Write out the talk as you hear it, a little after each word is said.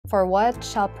For what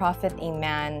shall profit a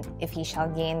man if he shall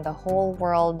gain the whole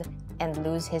world and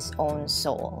lose his own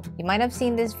soul? You might have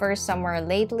seen this verse somewhere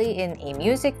lately in a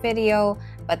music video,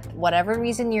 but whatever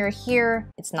reason you're here,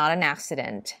 it's not an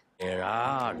accident. There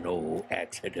are no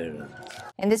accidents.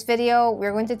 In this video,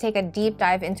 we're going to take a deep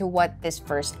dive into what this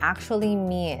verse actually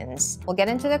means. We'll get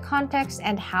into the context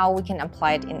and how we can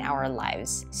apply it in our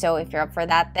lives. So if you're up for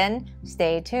that, then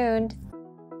stay tuned.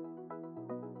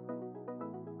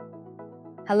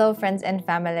 Hello friends and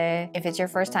family. If it's your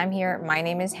first time here, my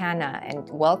name is Hannah and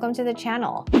welcome to the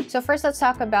channel. So first, let's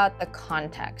talk about the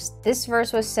context. This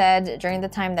verse was said during the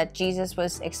time that Jesus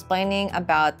was explaining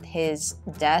about his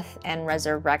death and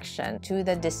resurrection to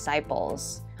the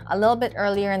disciples. A little bit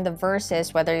earlier in the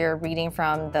verses, whether you're reading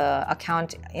from the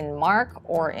account in Mark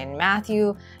or in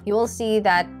Matthew, you will see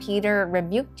that Peter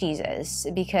rebuked Jesus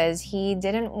because he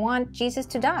didn't want Jesus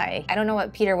to die. I don't know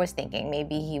what Peter was thinking.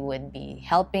 Maybe he would be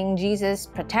helping Jesus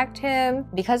protect him.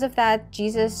 Because of that,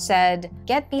 Jesus said,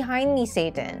 "Get behind me,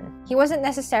 Satan." He wasn't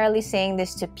necessarily saying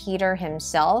this to Peter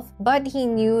himself, but he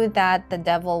knew that the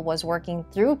devil was working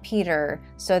through Peter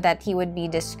so that he would be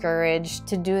discouraged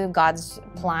to do God's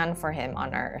plan for him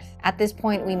on earth. At this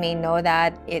point, we may know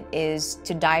that it is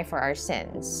to die for our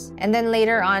sins. And then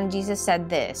later on, Jesus said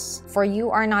this, "For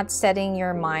you are not setting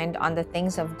your mind on the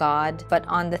things of God, but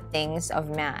on the things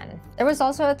of man." There was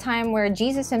also a time where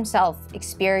Jesus himself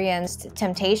experienced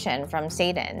temptation from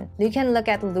Satan. You can look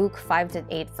at Luke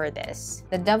 5-8 for this.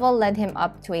 The devil led him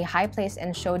up to a high place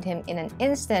and showed him in an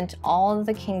instant all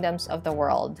the kingdoms of the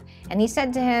world. And he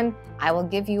said to him, "I will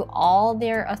give you all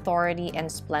their authority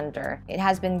and splendor. It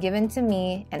has been given to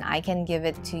me, and I can give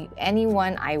it to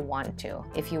anyone I want to.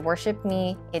 If you worship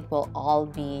me, it will all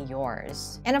be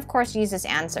yours." And of course, Jesus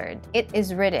answered, "It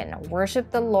is written, worship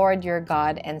the Lord your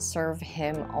God and serve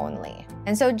him only."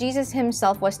 And so Jesus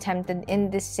himself was tempted in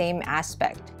this same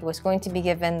aspect. He was going to be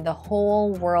given the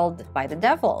whole world by the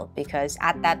devil because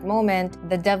at that moment,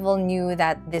 the devil knew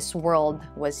that this world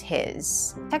was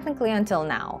his. Technically until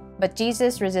now. But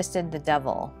Jesus resisted the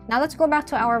devil. Now let's go back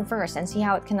to our verse and see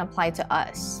how it can apply to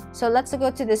us. So let's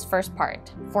go to this first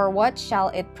part. For what shall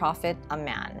it profit a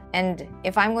man? And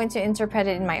if I'm going to interpret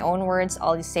it in my own words,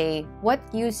 I'll say, what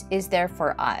use is there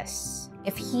for us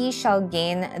if he shall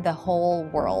gain the whole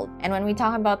world? And when we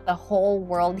talk about the whole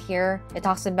world here, it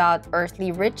talks about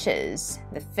earthly riches,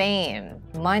 the fame,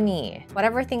 money,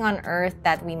 whatever thing on earth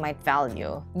that we might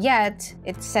value. Yet,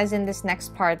 it says in this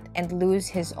next part, and lose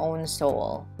his own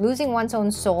soul. Losing one's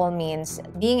own soul means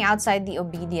being outside the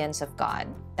obedience of God.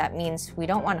 That means we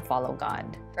don't want to follow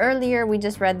God. Earlier, we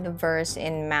just read the verse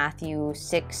in Matthew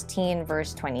 16,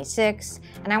 verse 26,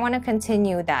 and I want to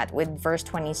continue that with verse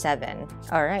 27.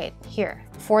 All right, here.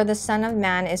 For the Son of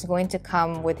Man is going to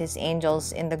come with his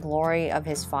angels in the glory of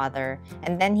his Father,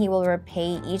 and then he will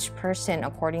repay each person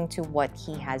according to what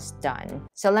he has done.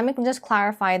 So let me just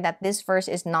clarify that this verse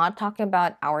is not talking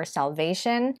about our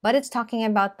salvation, but it's talking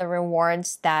about the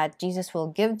rewards that Jesus will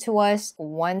give to us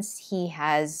once he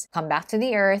has come back to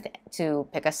the earth to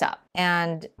pick us up.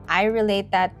 And I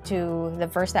relate that to the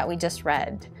verse that we just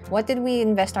read. What did we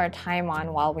invest our time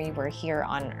on while we were here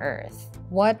on earth?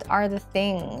 What are the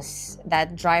things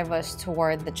that drive us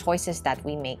toward the choices that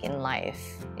we make in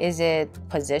life? Is it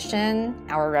position,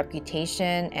 our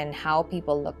reputation, and how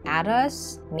people look at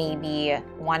us? Maybe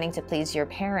wanting to please your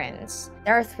parents.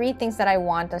 There are three things that I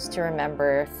want us to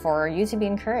remember for you to be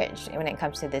encouraged when it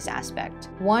comes to this aspect.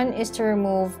 One is to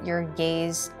remove your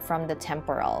gaze from the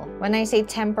temporal. When I say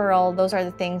temporal, those are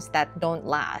the things that don't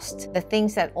last, the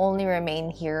things that only remain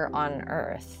here on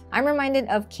earth. I'm reminded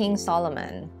of King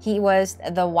Solomon. He was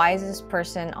the wisest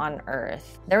person on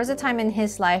earth. There was a time in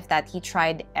his life that he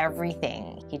tried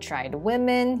everything. He tried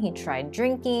women, he tried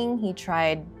drinking, he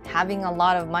tried having a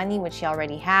lot of money, which he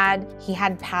already had. He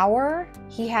had power,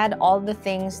 he had all the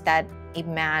things that a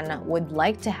man would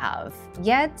like to have.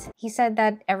 Yet, he said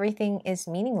that everything is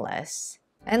meaningless.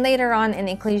 And later on in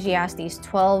Ecclesiastes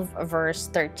 12 verse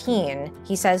 13,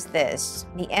 he says this,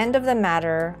 "The end of the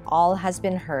matter, all has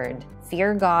been heard.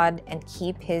 Fear God and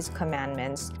keep his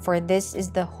commandments, for this is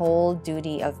the whole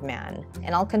duty of man."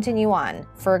 And I'll continue on.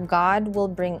 "For God will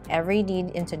bring every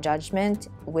deed into judgment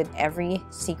with every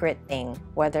secret thing,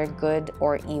 whether good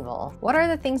or evil." What are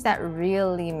the things that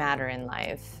really matter in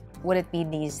life? Would it be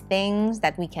these things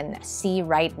that we can see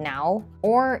right now?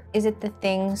 Or is it the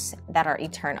things that are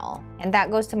eternal? And that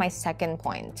goes to my second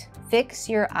point. Fix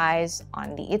your eyes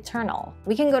on the eternal.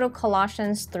 We can go to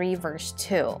Colossians 3 verse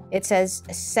 2. It says,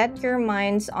 "Set your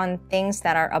minds on things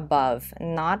that are above,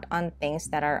 not on things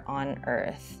that are on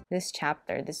earth." This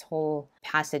chapter, this whole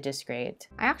passage is great.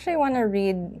 I actually want to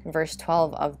read verse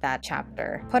 12 of that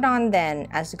chapter. Put on then,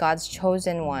 as God's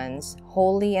chosen ones,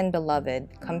 holy and beloved,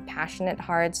 compassionate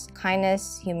hearts,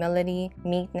 kindness, humility,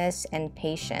 meekness, and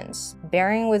patience,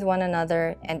 bearing with one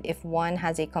another, and if one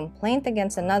has a complaint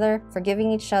against another,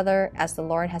 forgiving each other as the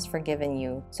Lord has forgiven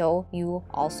you, so you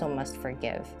also must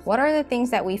forgive. What are the things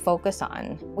that we focus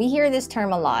on? We hear this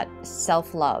term a lot,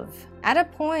 self-love. At a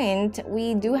point,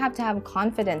 we do have to have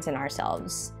confidence in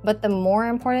ourselves. But the more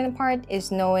important part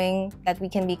is knowing that we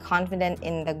can be confident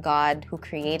in the God who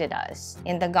created us,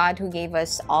 in the God who gave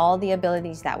us all the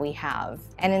abilities that we have.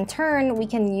 And in turn, we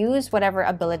can use whatever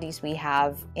abilities we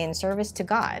have in service to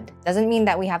God. Doesn't mean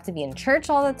that we have to be in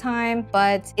church all the time,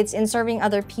 but it's in serving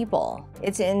other people.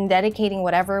 It's in dedicating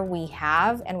whatever we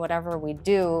have and whatever we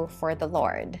do for the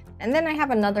Lord. And then I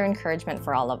have another encouragement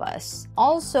for all of us.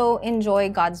 Also enjoy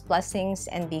God's blessings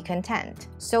and be content.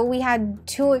 So we had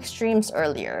two extremes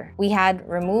earlier. We had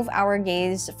remove our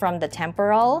gaze from the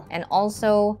temporal and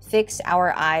also fix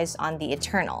our eyes on the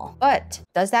eternal. But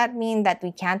does that mean that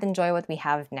we can't enjoy what we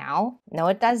have now? No,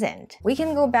 it doesn't. We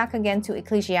can go back again to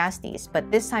Ecclesiastes,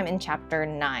 but this time in chapter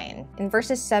 9. In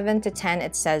verses 7 to 10,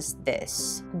 it says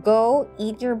this: Go,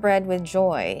 eat your bread with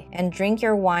joy, and drink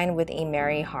your wine with a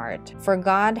merry heart, for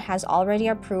God has already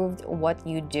approved what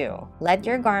you do. Let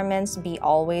your garments be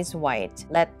always white.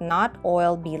 Let not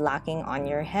oil be lacking on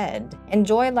your head.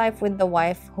 Enjoy life with the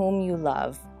wife whom you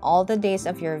love, all the days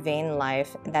of your vain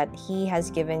life that he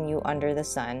has given you under the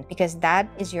sun, because that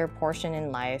is your portion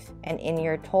in life, and in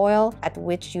your toil at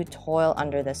which you toil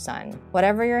under the sun.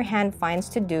 Whatever your hand finds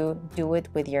to do, do it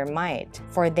with your might.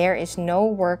 For there is no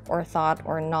work or thought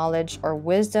or knowledge or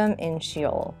wisdom in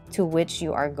Sheol, to which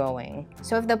you are going.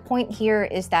 So if the point here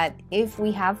is that if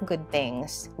we have good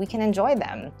things, we can enjoy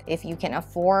them. If you can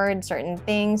afford certain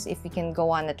things, if you can go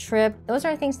on a trip, those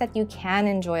are things that you can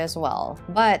enjoy as well.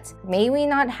 But may we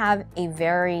not have a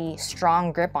very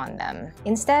strong grip on them.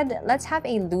 Instead, let's have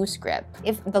a loose grip.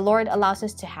 If the Lord allows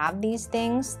us to have these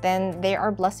things, then they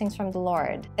are blessings from the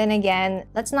Lord. Then again,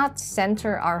 let's not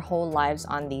center our whole lives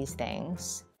on these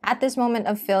things. At this moment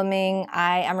of filming,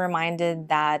 I am reminded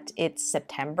that it's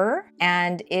September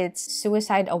and it's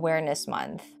Suicide Awareness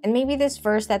Month. And maybe this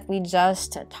verse that we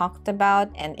just talked about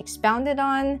and expounded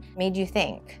on made you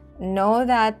think. Know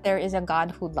that there is a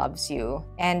God who loves you,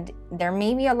 and there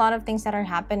may be a lot of things that are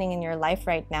happening in your life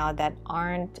right now that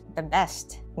aren't the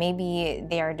best. Maybe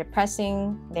they are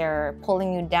depressing, they're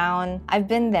pulling you down. I've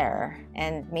been there,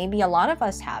 and maybe a lot of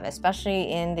us have,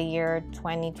 especially in the year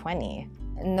 2020.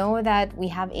 Know that we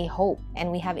have a hope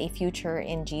and we have a future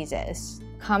in Jesus.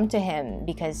 Come to him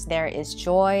because there is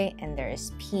joy and there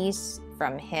is peace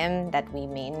from him that we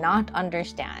may not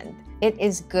understand. It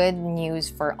is good news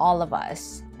for all of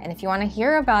us. And if you want to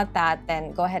hear about that,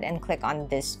 then go ahead and click on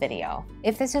this video.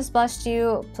 If this has blessed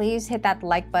you, please hit that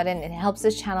like button. It helps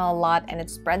this channel a lot and it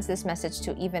spreads this message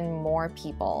to even more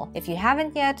people. If you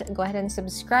haven't yet, go ahead and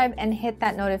subscribe and hit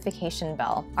that notification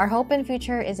bell. Our hope and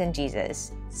future is in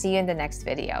Jesus. See you in the next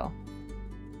video.